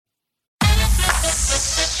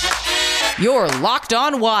You're Locked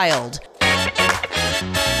On Wild.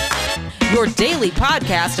 Your daily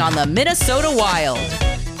podcast on the Minnesota Wild.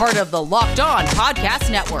 Part of the Locked On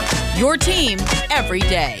Podcast Network. Your team every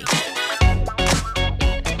day.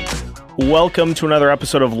 Welcome to another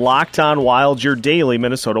episode of Locked On Wild, your daily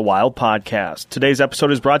Minnesota Wild podcast. Today's episode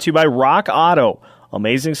is brought to you by Rock Auto.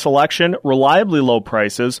 Amazing selection, reliably low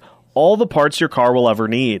prices, all the parts your car will ever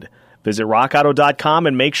need. Visit rockauto.com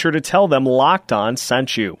and make sure to tell them Locked On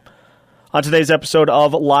sent you. On today's episode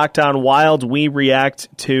of Locked On Wild, we react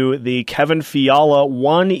to the Kevin Fiala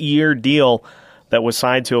one-year deal that was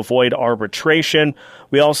signed to avoid arbitration.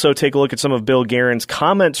 We also take a look at some of Bill Guerin's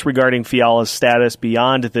comments regarding Fiala's status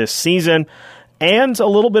beyond this season, and a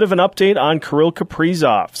little bit of an update on Kirill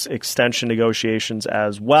Kaprizov's extension negotiations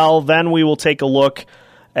as well. Then we will take a look,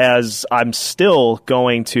 as I'm still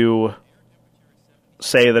going to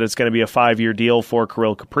say that it's going to be a 5-year deal for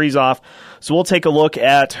Kirill Kaprizov. So we'll take a look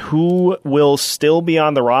at who will still be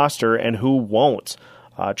on the roster and who won't.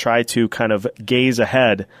 Try to kind of gaze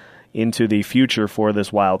ahead into the future for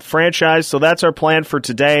this Wild franchise. So that's our plan for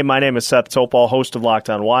today. My name is Seth Topal, host of Locked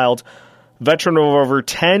On Wild, veteran of over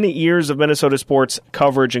 10 years of Minnesota sports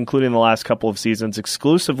coverage, including the last couple of seasons,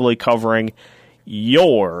 exclusively covering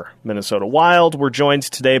your Minnesota Wild. We're joined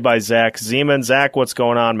today by Zach Zeman. Zach, what's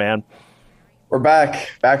going on, man? We're back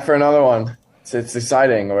for another one. It's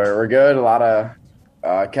exciting. We're good. A lot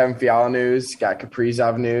of Kevin Fiala news, got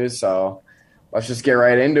Kaprizov news, so let's just get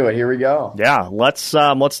right into it. Here we go. Yeah, let's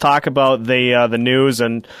talk about the news.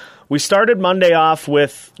 And we started Monday off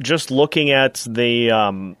with just looking at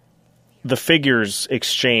the figures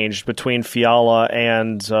exchanged between Fiala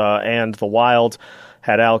and the Wild.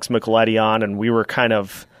 Had Alex Micheletti on, and we were kind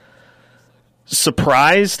of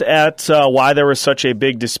surprised at why there was such a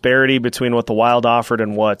big disparity between what the Wild offered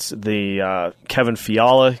and what the Kevin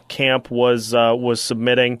Fiala camp was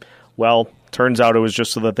submitting. Well, turns out it was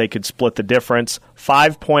just so that they could split the difference.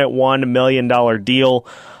 $5.1 million deal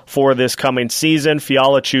for this coming season.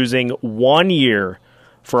 Fiala choosing 1 year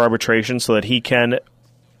for arbitration so that he can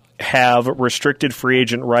have restricted free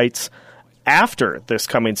agent rights after this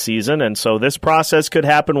coming season. And so this process could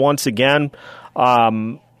happen once again.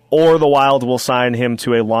 Or the Wild will sign him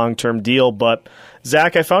to a long-term deal. But,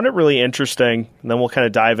 Zach, I found it really interesting, and then we'll kind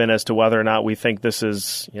of dive in as to whether or not we think this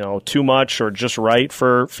is, too much or just right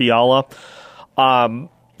for Fiala. Found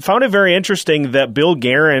it very interesting that Bill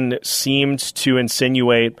Guerin seemed to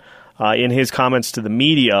insinuate in his comments to the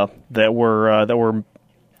media that were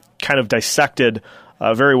kind of dissected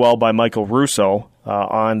very well by Michael Russo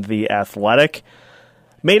on The Athletic.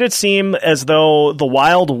 Made it seem as though the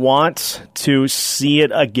Wild want to see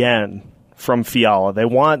it again from Fiala. They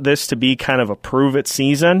want this to be kind of a prove-it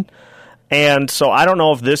season. And so I don't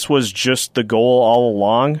know if this was just the goal all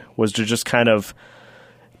along, was to just kind of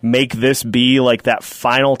make this be like that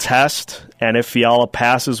final test. And if Fiala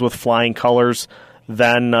passes with flying colors,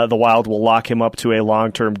 then the Wild will lock him up to a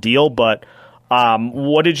long-term deal. But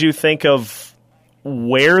what did you think of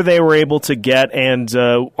where they were able to get, and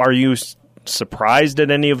are you surprised at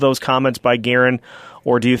any of those comments by Guerin,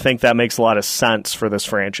 or do you think that makes a lot of sense for this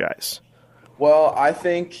franchise? Well, I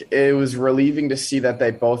think it was relieving to see that they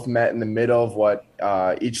both met in the middle of what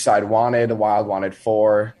each side wanted. The Wild wanted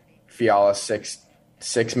 4, Fiala six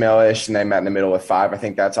mil-ish, and they met in the middle with 5. I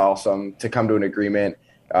think that's awesome to come to an agreement.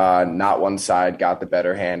 Not one side got the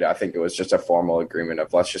better hand. I think it was just a formal agreement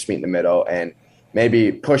of let's just meet in the middle and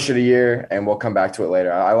maybe push it a year, and we'll come back to it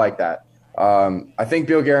later. I like that. I think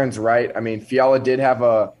Bill Guerin's right. I mean, Fiala did have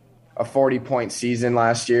a 40-point season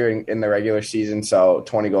last year in the regular season, so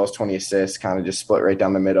 20 goals, 20 assists, kind of just split right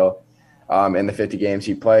down the middle in the 50 games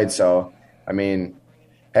he played. So, I mean,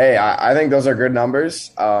 hey, I think those are good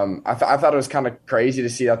numbers. I thought it was kind of crazy to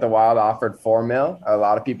see that the Wild offered $4 million. A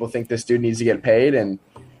lot of people think this dude needs to get paid, and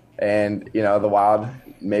the Wild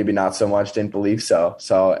maybe not so much, didn't believe so.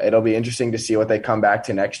 So it'll be interesting to see what they come back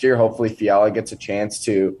to next year. Hopefully Fiala gets a chance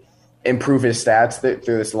to improve his stats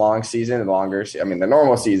through this long season, the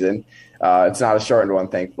normal season. It's not a shortened one,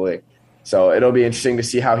 thankfully. So it'll be interesting to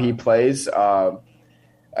see how he plays,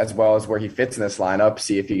 as well as where he fits in this lineup,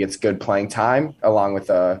 see if he gets good playing time along with,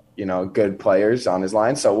 good players on his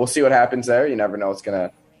line. So we'll see what happens there. You never know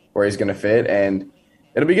where he's going to fit, and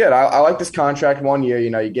it'll be good. I like this contract 1 year.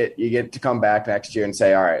 You get to come back next year and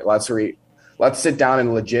say, all right, let's sit down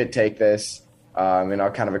and legit take this, kind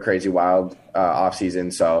of a crazy Wild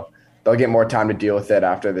offseason. So they'll get more time to deal with it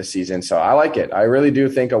after this season. So I like it. I really do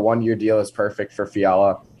think a 1 year deal is perfect for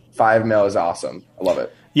Fiala. $5 million is awesome. I love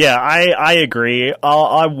it. Yeah, I agree.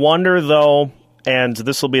 I wonder, though, and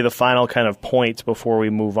this will be the final kind of point before we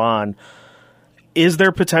move on, Is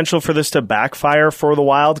there potential for this to backfire for the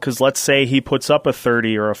Wild? Because let's say he puts up a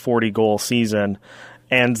 30 or a 40-goal season,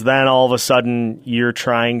 and then all of a sudden you're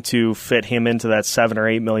trying to fit him into that $7 or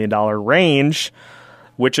 $8 million range,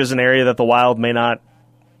 which is an area that the Wild may not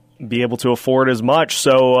be able to afford as much.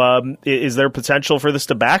 So is there potential for this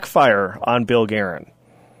to backfire on Bill Guerin?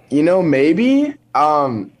 Maybe.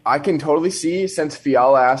 I can totally see, since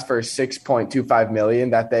Fiala asked for $6.25 million,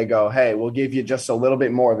 that they go, hey, we'll give you just a little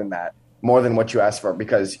bit more than that, more than what you asked for,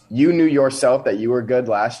 because you knew yourself that you were good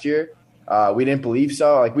last year. We didn't believe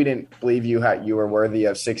so. Like, we didn't believe you were worthy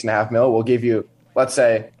of $6.5 million. We'll give you, let's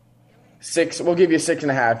say, we'll give you $6.5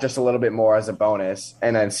 million, just a little bit more as a bonus,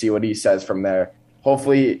 and then see what he says from there.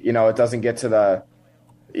 Hopefully, it doesn't get to the,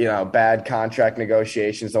 bad contract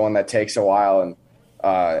negotiations, the one that takes a while, and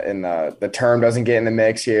the term doesn't get in the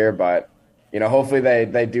mix here. But, hopefully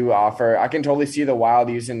they do offer. I can totally see the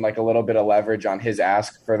Wild using like a little bit of leverage on his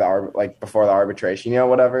ask for before the arbitration,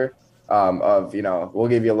 whatever, we'll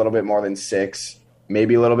give you a little bit more than 6,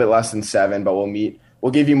 maybe a little bit less than 7, but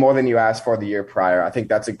we'll give you more than you asked for the year prior. I think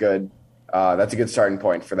that's a good starting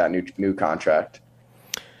point for that new contract.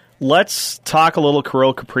 Let's talk a little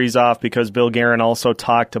Kirill Kaprizov, because Bill Guerin also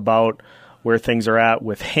talked about where things are at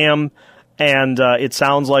with him. And it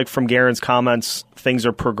sounds like from Guerin's comments, things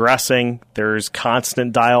are progressing. There's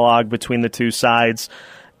constant dialogue between the two sides.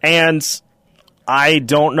 And I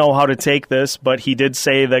don't know how to take this, but he did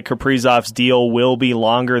say that Kaprizov's deal will be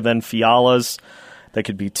longer than Fiala's. That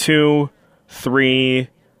could be 2, 3,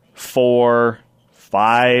 4,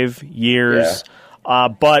 5 years. Yeah.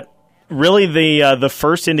 But really the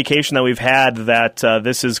first indication that we've had that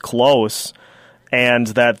this is close and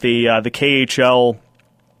that the KHL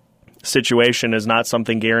situation is not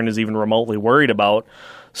something Guerin is even remotely worried about.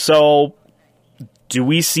 So do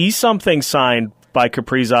we see something signed by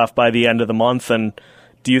Kaprizov by the end of the month? And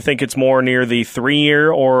do you think it's more near the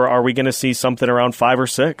 3-year, or are we going to see something around 5 or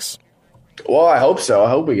 6? Well, I hope so. I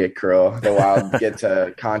hope we get Kirill. The Wild get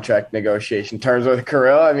to contract negotiation terms with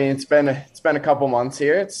Kirill. I mean, it's been a couple months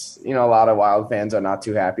here. It's, a lot of Wild fans are not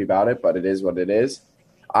too happy about it, but it is what it is.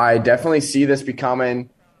 I definitely see this becoming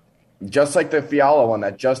just like the Fiala one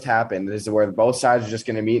that just happened. This is where both sides are just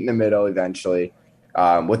going to meet in the middle eventually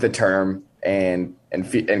with a term, and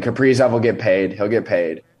Kaprizov will get paid. He'll get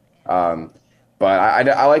paid. But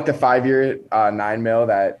I like the 5-year $9 million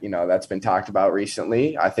that that's been talked about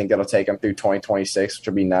recently. I think it'll take him through 2026, which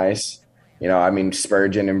would be nice.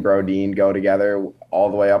 Spurgeon and Brodin go together all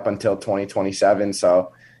the way up until 2027.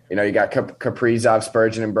 So you got Kaprizov,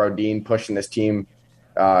 Spurgeon, and Brodin pushing this team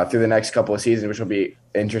through the next couple of seasons, which will be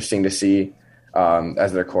interesting to see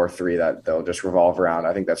as their core 3 that they'll just revolve around.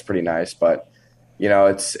 I think that's pretty nice. But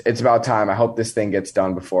it's about time. I hope this thing gets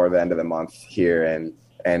done before the end of the month here,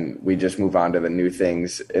 and we just move on to the new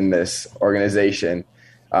things in this organization.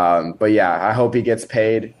 But yeah, I hope he gets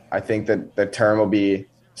paid. I think that the term will be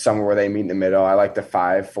somewhere where they meet in the middle. I like the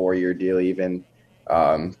 4-year deal even.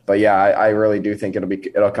 But yeah, I really do think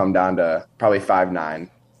it'll come down to probably 5-9.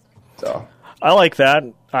 So I like that.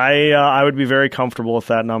 I would be very comfortable with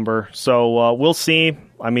that number. So we'll see.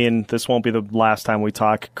 I mean, this won't be the last time we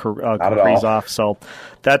talk Kaprizov, so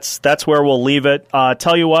that's where we'll leave it.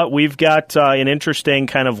 Tell you what, we've got an interesting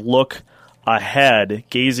kind of look ahead,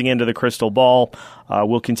 gazing into the crystal ball.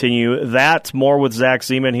 We'll continue that more with Zach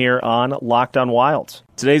Zeman here on Locked on Wild.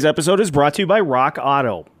 Today's episode is brought to you by Rock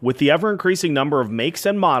Auto. With the ever-increasing number of makes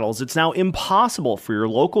and models, it's now impossible for your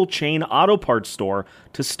local chain auto parts store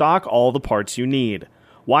to stock all the parts you need.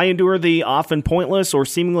 Why endure the often pointless or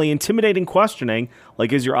seemingly intimidating questioning,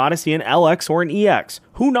 like is your Odyssey an LX or an EX?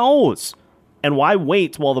 Who knows? And why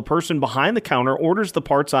wait while the person behind the counter orders the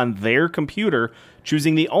parts on their computer,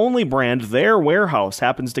 choosing the only brand their warehouse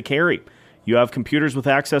happens to carry? You have computers with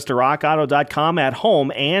access to rockauto.com at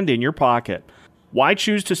home and in your pocket. Why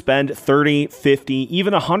choose to spend 30, 50,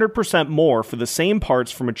 even 100% more for the same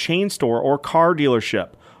parts from a chain store or car dealership?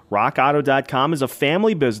 RockAuto.com is a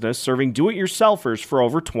family business serving do-it-yourselfers for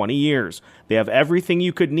over 20 years. They have everything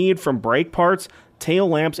you could need, from brake parts, tail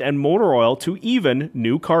lamps, and motor oil to even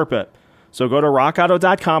new carpet. So go to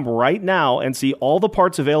RockAuto.com right now and see all the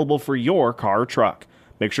parts available for your car or truck.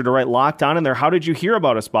 Make sure to write Locked On in their How Did You Hear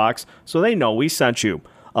About Us box so they know we sent you.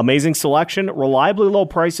 Amazing selection, reliably low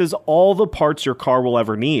prices, all the parts your car will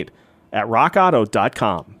ever need at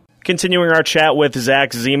RockAuto.com. Continuing our chat with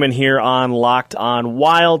Zach Zeman here on Locked on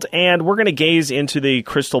Wild, and we're going to gaze into the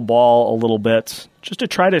crystal ball a little bit just to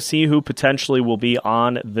try to see who potentially will be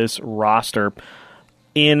on this roster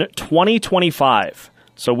in 2025.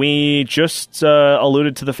 So we just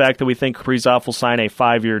alluded to the fact that we think Kaprizov will sign a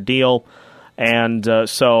 5-year deal, and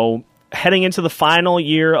so heading into the final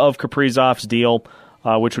year of Kaprizov's deal,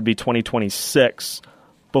 which would be 2026.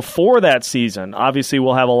 Before that season, obviously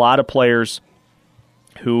we'll have a lot of players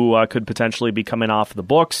who could potentially be coming off the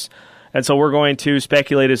books. And so we're going to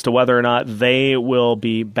speculate as to whether or not they will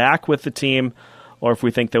be back with the team or if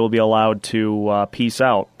we think they will be allowed to peace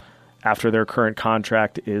out after their current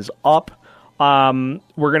contract is up. We're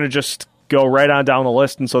going to just go right on down the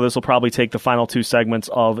list, and so this will probably take the final two segments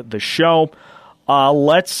of the show.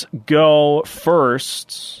 Let's go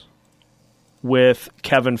first with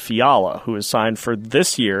Kevin Fiala, who is signed for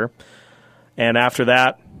this year. And after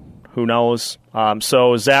that, who knows?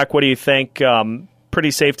 So, Zach, what do you think?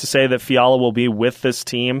 Pretty safe to say that Fiala will be with this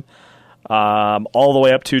team all the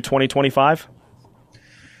way up to 2025?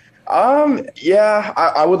 Yeah,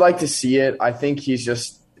 I would like to see it. I think he's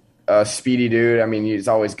just a speedy dude. I mean, it's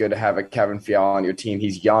always good to have a Kevin Fiala on your team.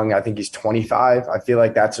 He's young. I think he's 25. I feel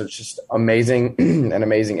like that's just amazing, an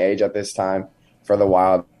amazing age at this time for the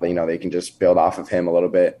Wild. You know, they can just build off of him a little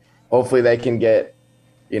bit. Hopefully they can get,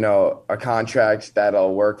 you know, a contract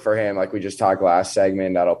that'll work for him, like we just talked last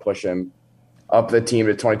segment, that'll push him up the team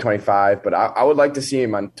to 2025. But I would like to see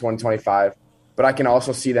him on 2025. But I can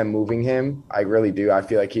also see them moving him. I really do. I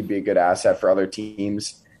feel like he'd be a good asset for other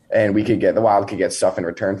teams, and the Wild could get stuff in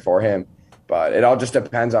return for him. But it all just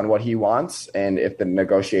depends on what he wants, and if the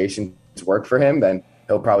negotiations work for him, then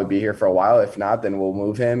he'll probably be here for a while. If not, then we'll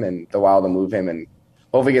move him, and the Wild will move him and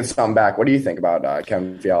hopefully get something back. What do you think about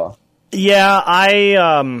Kevin Fiala? Yeah,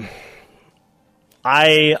 I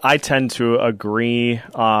tend to agree.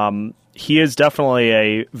 He is definitely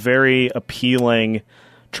a very appealing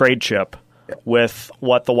trade chip with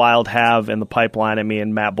what the Wild have in the pipeline. I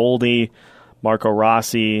mean, Matt Boldy, Marco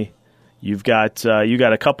Rossi. You've got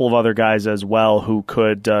a couple of other guys as well who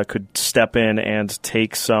could step in and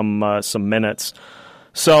take some minutes.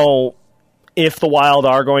 So if the Wild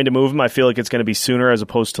are going to move him, I feel like it's going to be sooner as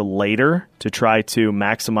opposed to later to try to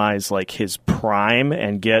maximize like his prime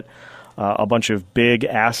and get a bunch of big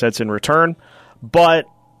assets in return. But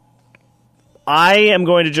I am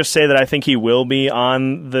going to just say that I think he will be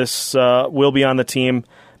on the team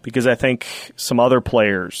because I think some other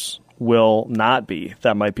players will not be.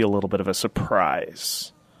 That might be a little bit of a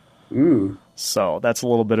surprise. Ooh. So that's a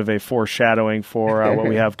little bit of a foreshadowing for what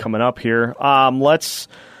we have coming up here. Let's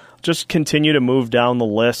just continue to move down the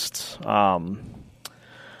list.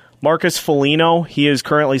 Marcus Foligno, he is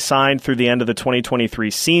currently signed through the end of the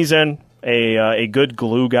 2023 season. A good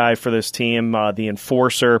glue guy for this team, the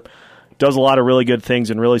enforcer. Does a lot of really good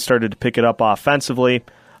things and really started to pick it up offensively.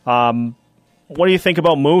 What do you think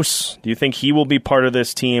about Moose? Do you think he will be part of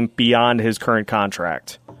this team beyond his current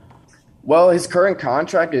contract? Well, his current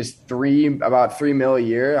contract is about $3 million a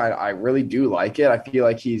year. I really do like it. I feel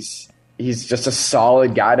like he's just a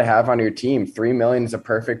solid guy to have on your team. $3 million is a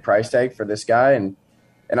perfect price tag for this guy, and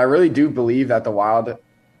I really do believe that the Wild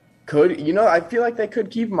could, I feel like they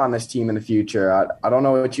could keep him on this team in the future. I don't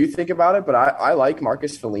know what you think about it, but I like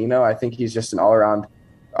Marcus Foligno. I think he's just an all-around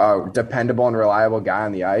dependable and reliable guy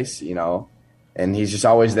on the ice, and he's just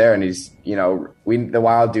always there. And he's, the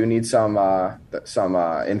Wild do need some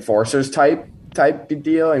enforcers type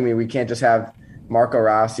deal. I mean, we can't just have Marco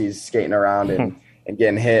Rossi skating around and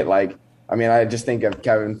getting hit. I just think of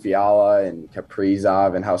Kevin Fiala and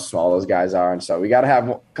Kaprizov and how small those guys are. And so we got to have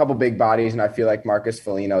a couple big bodies, and I feel like Marcus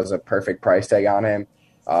Foligno is a perfect price tag on him.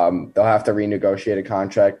 They'll have to renegotiate a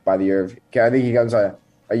contract by the year of – I think he comes a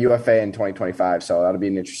UFA in 2025, so that'll be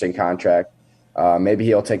an interesting contract. Maybe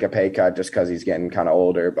he'll take a pay cut just because he's getting kind of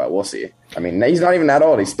older, but we'll see. I mean, he's not even that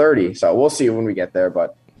old. He's 30, so we'll see when we get there.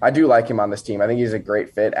 But I do like him on this team. I think he's a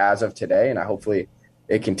great fit as of today, and hopefully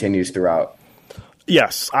it continues throughout.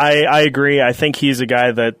 Yes, I agree. I think he's a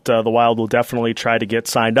guy that the Wild will definitely try to get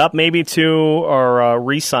signed up, maybe to or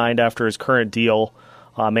re-signed after his current deal,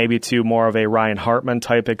 maybe to more of a Ryan Hartman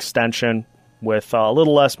type extension with a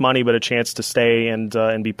little less money but a chance to stay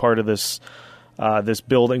and be part of this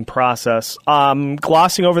building process.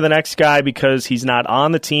 Glossing over the next guy because he's not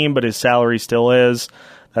on the team but his salary still is,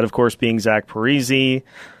 that of course being Zach Parise.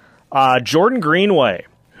 Jordan Greenway,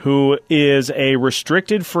 who is a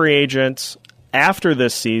restricted free agent after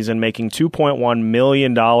this season, making $2.1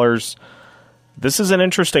 million. This is an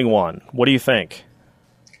interesting one. What do you think?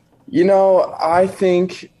 I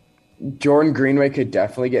think Jordan Greenway could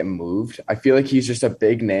definitely get moved. I feel like he's just a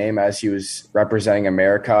big name as he was representing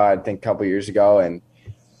America, I think, a couple years ago. And,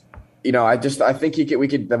 I think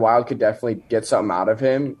the Wild could definitely get something out of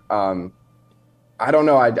him. I don't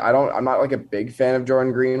know. I'm not like a big fan of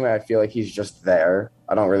Jordan Greenway. I feel like he's just there.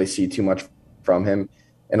 I don't really see too much from him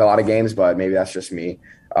in a lot of games, but maybe that's just me.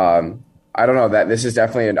 I don't know. That this is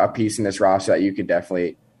definitely a piece in this roster that you could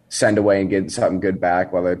definitely send away and get something good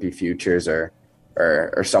back, whether it be futures or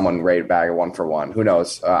someone right back at 1-for-1. Who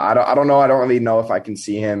knows? I don't know. I don't really know if I can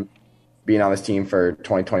see him being on this team for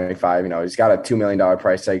 2025. He's got a $2 million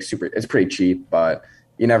price tag. It's pretty cheap, but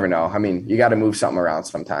you never know. I mean, you got to move something around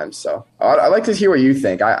sometimes. So I'd like to hear what you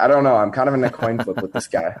think. I don't know. I'm kind of in a coin flip with this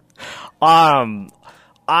guy.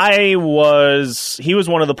 He was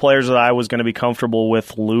one of the players that I was going to be comfortable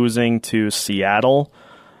with losing to Seattle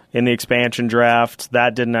in the expansion draft.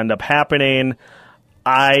 That didn't end up happening.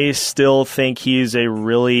 I still think he's a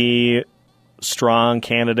really strong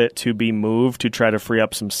candidate to be moved to try to free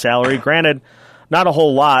up some salary. Granted, not a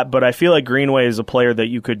whole lot, but I feel like Greenway is a player that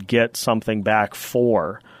you could get something back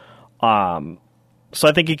for. So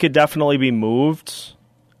I think he could definitely be moved.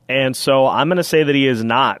 And so I'm going to say that he is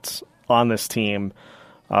not on this team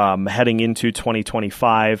heading into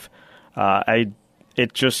 2025.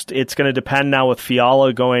 It's going to depend now with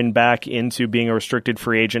Fiala going back into being a restricted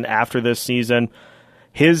free agent after this season.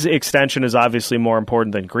 His extension is obviously more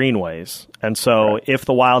important than Greenway's. And so if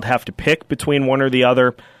the Wild have to pick between one or the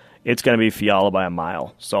other, it's going to be Fiala by a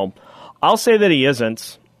mile. So I'll say that he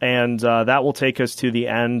isn't, and that will take us to the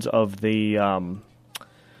end of the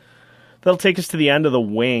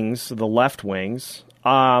wings, the left wings.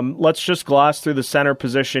 Let's just gloss through the center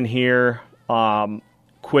position here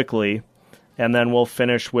quickly, and then we'll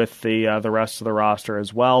finish with the rest of the roster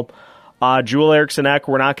as well. Joel Eriksson Ek,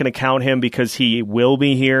 we're not going to count him because he will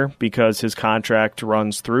be here because his contract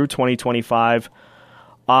runs through 2025.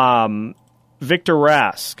 Victor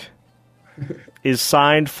Rask is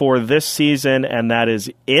signed for this season, and that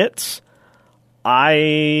is it. I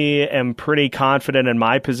am pretty confident in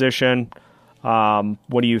my position.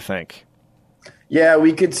 What do you think? Yeah,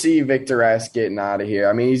 we could see Victor Rask getting out of here.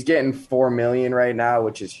 I mean, he's getting $4 million right now,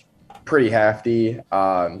 which is pretty hefty.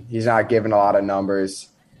 He's not giving a lot of numbers.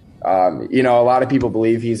 A lot of people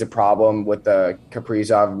believe he's a problem with the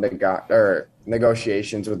Kaprizov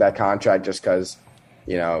negotiations with that contract just because,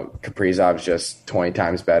 Kaprizov's just 20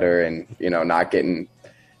 times better and, not getting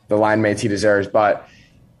the line mates he deserves. But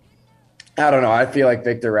I don't know. I feel like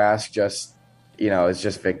Victor Rask is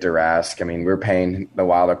just Victor Rask. I mean, the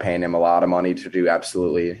Wild are paying him a lot of money to do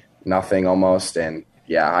absolutely nothing almost. And,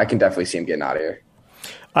 yeah, I can definitely see him getting out of here.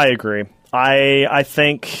 I agree. I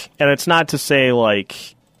think, and it's not to say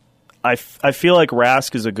like, I feel like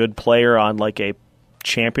Rask is a good player on like a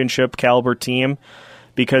championship caliber team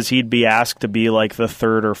because he'd be asked to be like the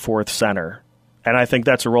third or fourth center. And I think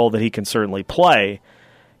that's a role that he can certainly play.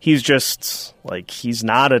 He's just like, he's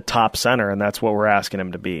not a top center, and that's what we're asking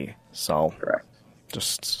him to be. So correct.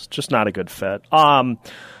 Just not a good fit.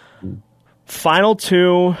 Final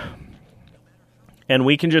two, and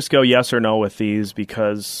we can just go yes or no with these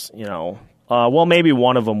because, maybe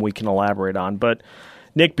one of them we can elaborate on, but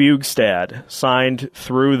Nick Bjugstad signed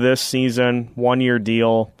through this season, 1-year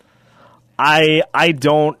deal. I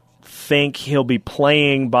don't think he'll be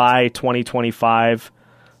playing by 2025,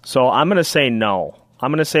 so I'm going to say no.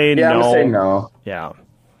 I'm going to say no. I'm going to say no. Yeah.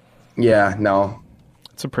 Yeah, no.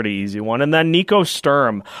 It's a pretty easy one. And then Nico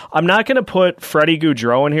Sturm. I'm not going to put Freddie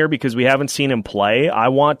Gaudreau in here because we haven't seen him play. I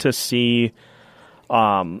want to see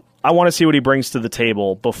what he brings to the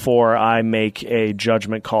table before I make a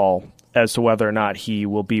judgment call as to whether or not he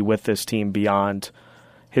will be with this team beyond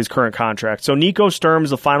his current contract. So Nico Sturm is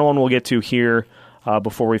the final one we'll get to here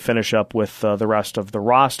before we finish up with the rest of the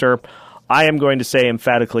roster. I am going to say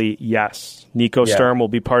emphatically yes. Nico Sturm will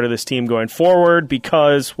be part of this team going forward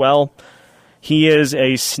because, well, he is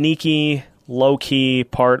a sneaky, low-key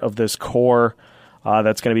part of this core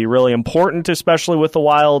that's going to be really important, especially with the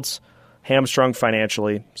Wild's hamstrung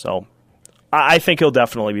financially. So I think he'll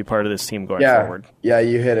definitely be part of this team going forward. Yeah,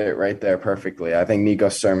 you hit it right there perfectly. I think Nico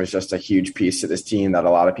Sturm is just a huge piece to this team that a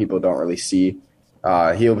lot of people don't really see.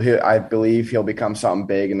 I believe he'll become something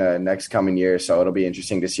big in the next coming year, so it'll be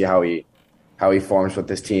interesting to see how he forms with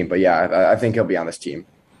this team. But, yeah, I think he'll be on this team.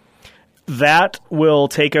 That will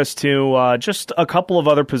take us to just a couple of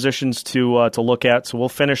other positions to look at, so we'll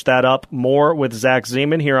finish that up. More with Zach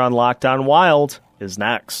Zeman here on Locked On Wild is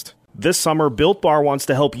next. This summer, Built Bar wants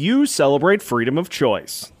to help you celebrate freedom of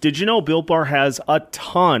choice. Did you know Built Bar has a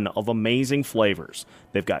ton of amazing flavors?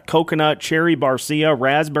 They've got coconut, cherry barcia,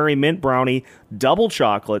 raspberry mint brownie, double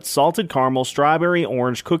chocolate, salted caramel, strawberry,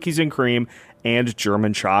 orange, cookies and cream, and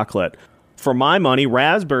German chocolate. For my money,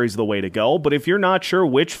 raspberry's the way to go, but if you're not sure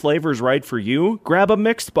which flavor's right for you, grab a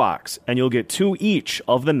mixed box, and you'll get 2 each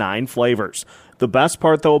of the 9 flavors. The best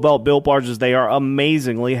part, though, about Built Bars is they are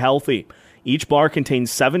amazingly healthy. Each bar contains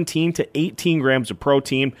 17 to 18 grams of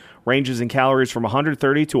protein, ranges in calories from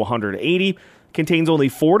 130 to 180, contains only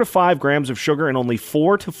 4 to 5 grams of sugar and only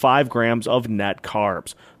 4 to 5 grams of net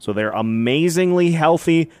carbs. So they're amazingly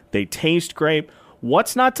healthy. They taste great.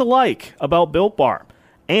 What's not to like about Built Bar?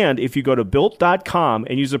 And if you go to Built.com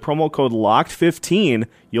and use the promo code LOCKED15,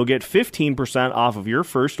 you'll get 15% off of your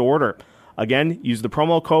first order. Again, use the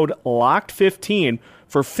promo code LOCKED15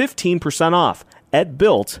 for 15% off at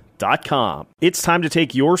Built.com. It's time to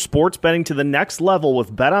take your sports betting to the next level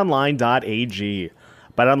with BetOnline.ag.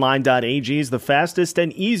 BetOnline.ag is the fastest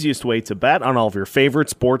and easiest way to bet on all of your favorite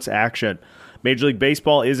sports action. Major League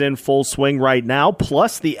Baseball is in full swing right now,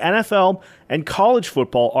 plus the NFL and college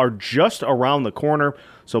football are just around the corner,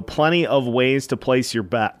 so plenty of ways to place your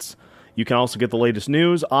bets. You can also get the latest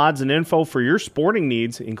news, odds, and info for your sporting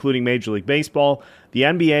needs, including Major League Baseball, the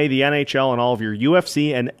NBA, the NHL, and all of your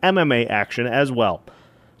UFC and MMA action as well.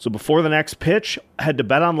 So before the next pitch, head to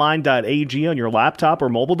betonline.ag on your laptop or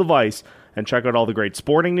mobile device and check out all the great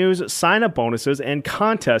sporting news, sign-up bonuses, and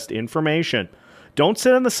contest information. Don't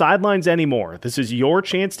sit on the sidelines anymore. This is your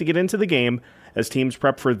chance to get into the game as teams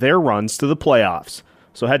prep for their runs to the playoffs.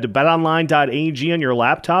 So head to betonline.ag on your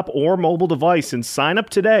laptop or mobile device and sign up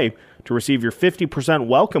today to receive your 50%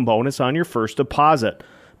 welcome bonus on your first deposit.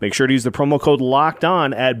 Make sure to use the promo code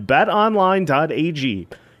LOCKEDON at betonline.ag,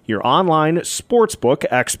 your online sportsbook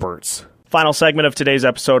experts. Final segment of today's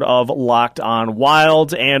episode of Locked On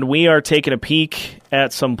Wild, and we are taking a peek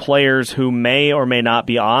at some players who may or may not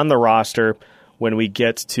be on the roster when we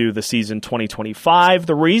get to the season 2025.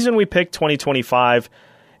 The reason we picked 2025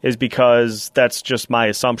 is because that's just my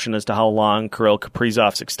assumption as to how long Kirill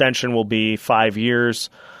Kaprizov's extension will be, 5 years.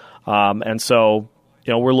 And so,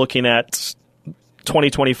 we're looking at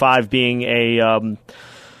 2025 being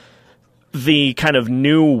the kind of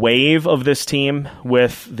new wave of this team,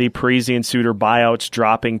 with the Parise and Suter buyouts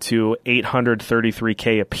dropping to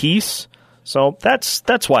 $833K apiece. So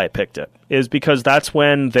that's why I picked it, is because that's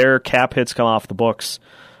when their cap hits come off the books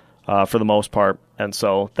for the most part. And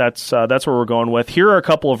so that's where we're going with. Here are a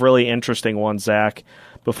couple of really interesting ones, Zach,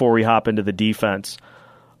 before we hop into the defense.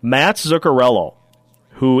 Matt Zuccarello,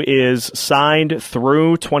 who is signed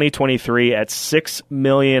through 2023 at $6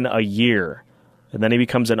 million a year, and then he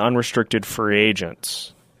becomes an unrestricted free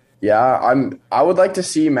agent. Yeah, I would like to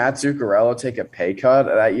see Matt Zuccarello take a pay cut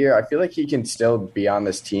that year. I feel like he can still be on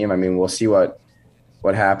this team. I mean, we'll see what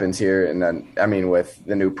happens here, and then with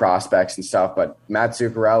the new prospects and stuff. But Matt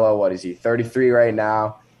Zuccarello, what is he? 33 right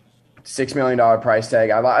now, $6 million price tag.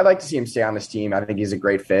 I'd like to see him stay on this team. I think he's a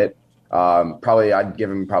great fit. Probably I'd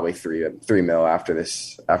give him probably $3 million after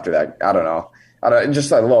this. After that, I don't know.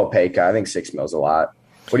 Just a little pay cut. I think $6 million is a lot.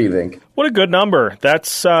 What do you think? What a good number.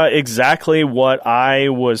 That's exactly what I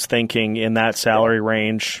was thinking in that salary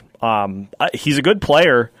range. He's a good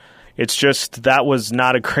player. It's just that was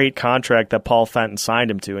not a great contract that Paul Fenton signed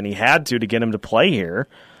him to, and he had to get him to play here.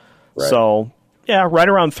 Right. So, yeah, right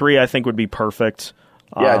around 3 I think would be perfect.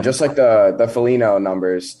 Yeah, just like the Foligno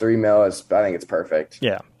numbers, $3 million I think it's perfect.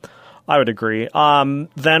 Yeah, I would agree.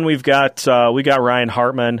 Then we got Ryan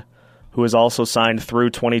Hartman, who is also signed through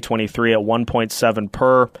 2023 at 1.7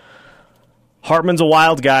 per. Hartman's a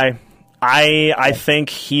wild guy. I think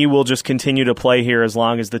he will just continue to play here as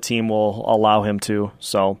long as the team will allow him to.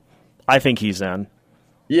 So I think he's in.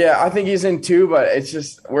 Yeah, I think he's in too, but it's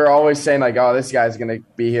just we're always saying like, oh, this guy's going to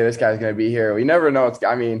be here, this guy's going to be here. We never know.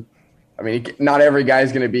 I mean, not every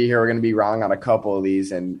guy's going to be here. We're going to be wrong on a couple of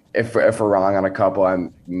these, and if we're wrong on a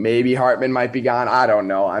couple, maybe Hartman might be gone. I don't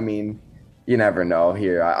know. I mean, you never know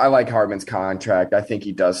here. I like Hartman's contract. I think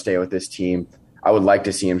he does stay with this team. I would like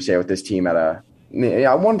to see him stay with this team at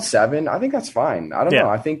 1.7. I think that's fine. I don't know.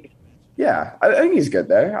 I think he's good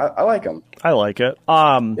there. I like him. I like it.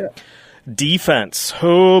 Defense.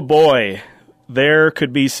 Oh, boy. There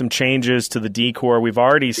could be some changes to the D-core. We've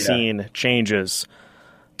already seen changes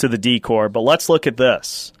to the D-core, but let's look at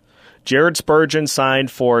this. Jared Spurgeon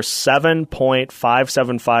signed for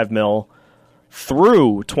 $7.575 million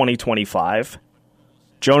through 2025.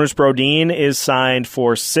 Jonas Brodin is signed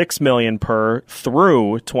for $6 million per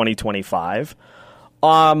through 2025.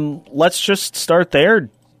 Let's just start there.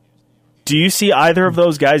 Do you see either of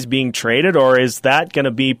those guys being traded, or is that going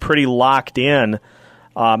to be pretty locked in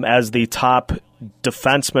as the top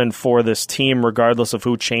defenseman for this team, regardless of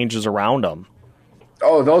who changes around them?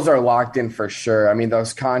 Oh, those are locked in for sure. I mean,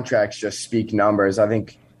 those contracts just speak numbers. I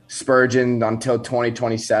think Spurgeon until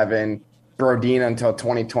 2027, Brodin until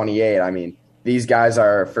 2028. I mean, these guys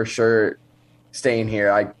are for sure staying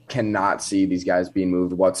here. I cannot see these guys being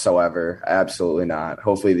moved whatsoever. Absolutely not.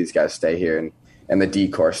 Hopefully these guys stay here and the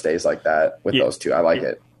D-core stays like that with those two. I like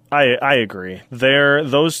it. I agree.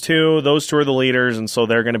 Those two are the leaders, and so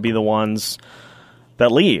they're going to be the ones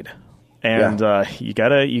that lead. and you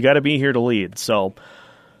gotta be here to lead. So,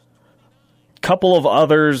 couple of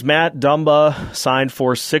others. Matt Dumba signed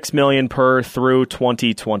for $6 million per through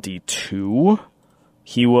 2022.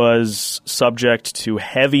 He was subject to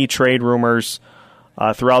heavy trade rumors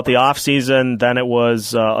throughout the offseason. Then it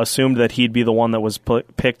was assumed that he'd be the one that was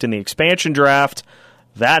picked in the expansion draft.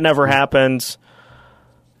 That never happened.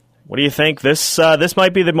 What do you think? This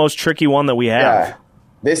might be the most tricky one that we have. Yeah.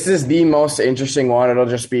 This is the most interesting one. It'll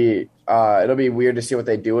just be it'll be weird to see what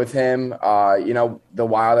they do with him. The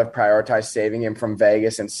Wild have prioritized saving him from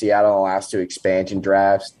Vegas and Seattle in the last 2 expansion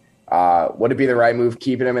drafts. Would it be the right move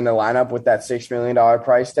keeping him in the lineup with that $6 million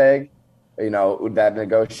price tag? With that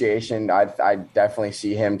negotiation, I definitely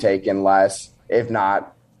see him taking less. If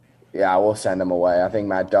not, we'll send him away. I think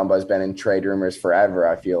Matt Dumba's been in trade rumors forever,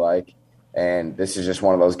 I feel like. And this is just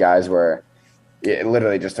one of those guys where it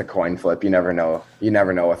literally just a coin flip. You never know. You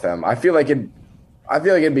never know with him. I feel like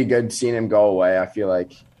it'd be good seeing him go away. I feel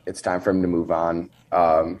like it's time for him to move on.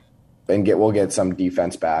 And we'll get some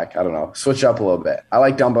defense back. I don't know. Switch up a little bit. I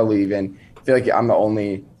like Dumba leaving. I feel like I'm the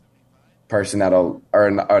only person I'm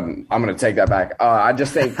going to take that back. I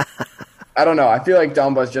just think, I don't know. I feel like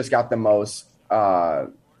Dumba's just got the most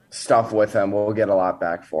stuff with him. We'll get a lot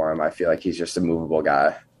back for him. I feel like he's just a movable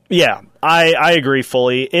guy. Yeah, I agree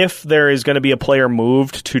fully. If there is going to be a player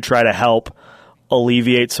moved to try to help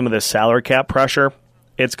alleviate some of this salary cap pressure,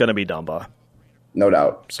 it's going to be Dumba. No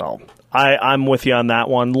doubt. So I'm with you on that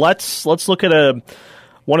one. Let's look at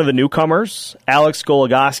one of the newcomers. Alex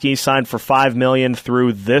Goligoski signed for $5 million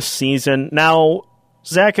through this season. Now,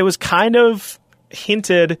 Zach, it was kind of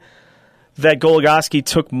hinted that Goligoski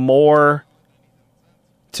took more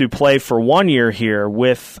to play for 1 year here,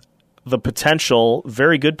 with the potential,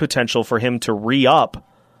 very good potential, for him to re-up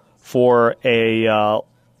for a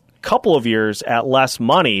couple of years at less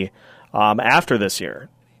money after this year,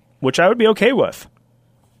 which I would be okay with.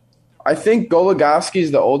 I think Goligoski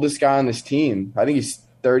is the oldest guy on this team. I think he's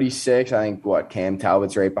 36. I think, Cam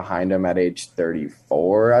Talbot's right behind him at age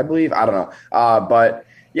 34, I believe. I don't know. But,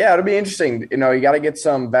 yeah, it'll be interesting. You got to get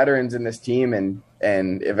some veterans in this team, and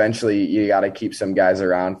eventually you got to keep some guys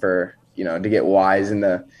around for, to get wise in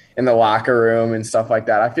the locker room and stuff like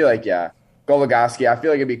that. I feel like, Goligoski, I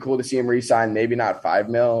feel like it'd be cool to see him re-sign, maybe not $5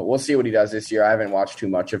 million. We'll see what he does this year. I haven't watched too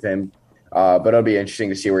much of him, but it'll be interesting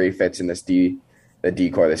to see where he fits in the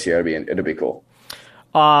D-core this year. It'll be cool.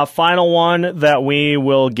 Final one that we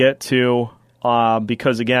will get to,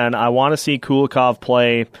 because, again, I want to see Kulikov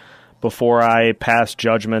play before I pass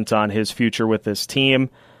judgment on his future with this team.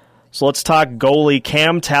 So let's talk goalie.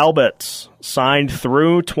 Cam Talbot signed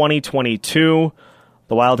through 2022.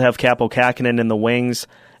 The Wild have Kaapo Kähkönen in the wings,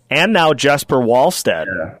 and now Jesper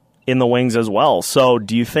Wallstedt in the wings as well. So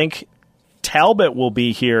do you think Talbot will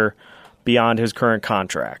be here beyond his current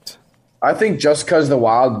contract? I think just because the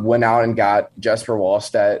Wild went out and got Jesper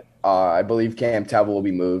Wallstedt, I believe Cam Talbot will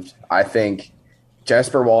be moved. I think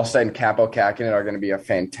Jesper Wallstedt and Kaapo Kähkönen are going to be a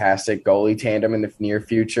fantastic goalie tandem in the near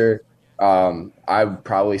future. I would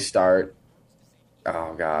probably start –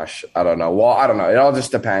 oh, gosh. I don't know. Well, I don't know. It all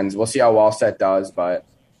just depends. We'll see how Wallstedt does. But,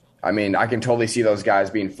 I mean, I can totally see those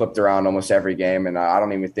guys being flipped around almost every game, and I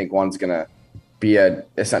don't even think one's going to be an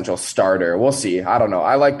essential starter. We'll see. I don't know.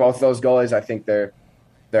 I like both those goalies. I think they're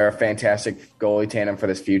a fantastic goalie tandem for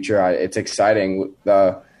this future. It's exciting.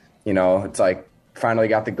 It's like finally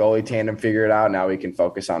got the goalie tandem figured out. Now we can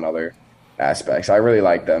focus on other aspects. I really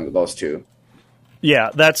like those two.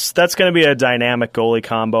 Yeah, that's going to be a dynamic goalie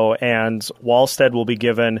combo, and Wallstedt will be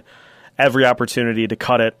given every opportunity to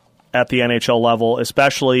cut it at the NHL level,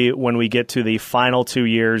 especially when we get to the final 2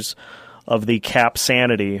 years of the cap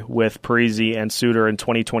sanity with Parise and Suter in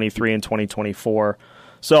 2023 and 2024.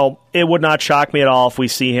 So it would not shock me at all if we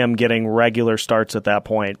see him getting regular starts at that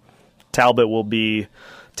point. Talbot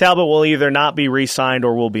will either not be re-signed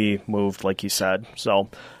or will be moved, like you said. So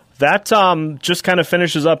that just kind of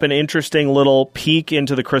finishes up an interesting little peek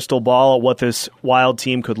into the crystal ball at what this Wild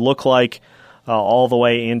team could look like all the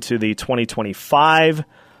way into the 2025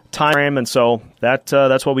 time frame. And so that's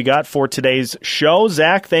what we got for today's show.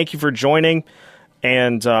 Zach, thank you for joining.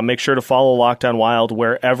 And make sure to follow Locked On Wild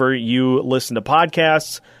wherever you listen to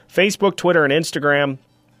podcasts, Facebook, Twitter, and Instagram.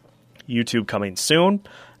 YouTube coming soon.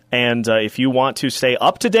 And if you want to stay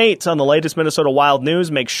up to date on the latest Minnesota Wild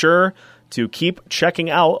news, make sure to keep checking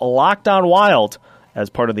out Locked On Wild as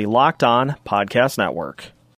part of the Locked On Podcast Network.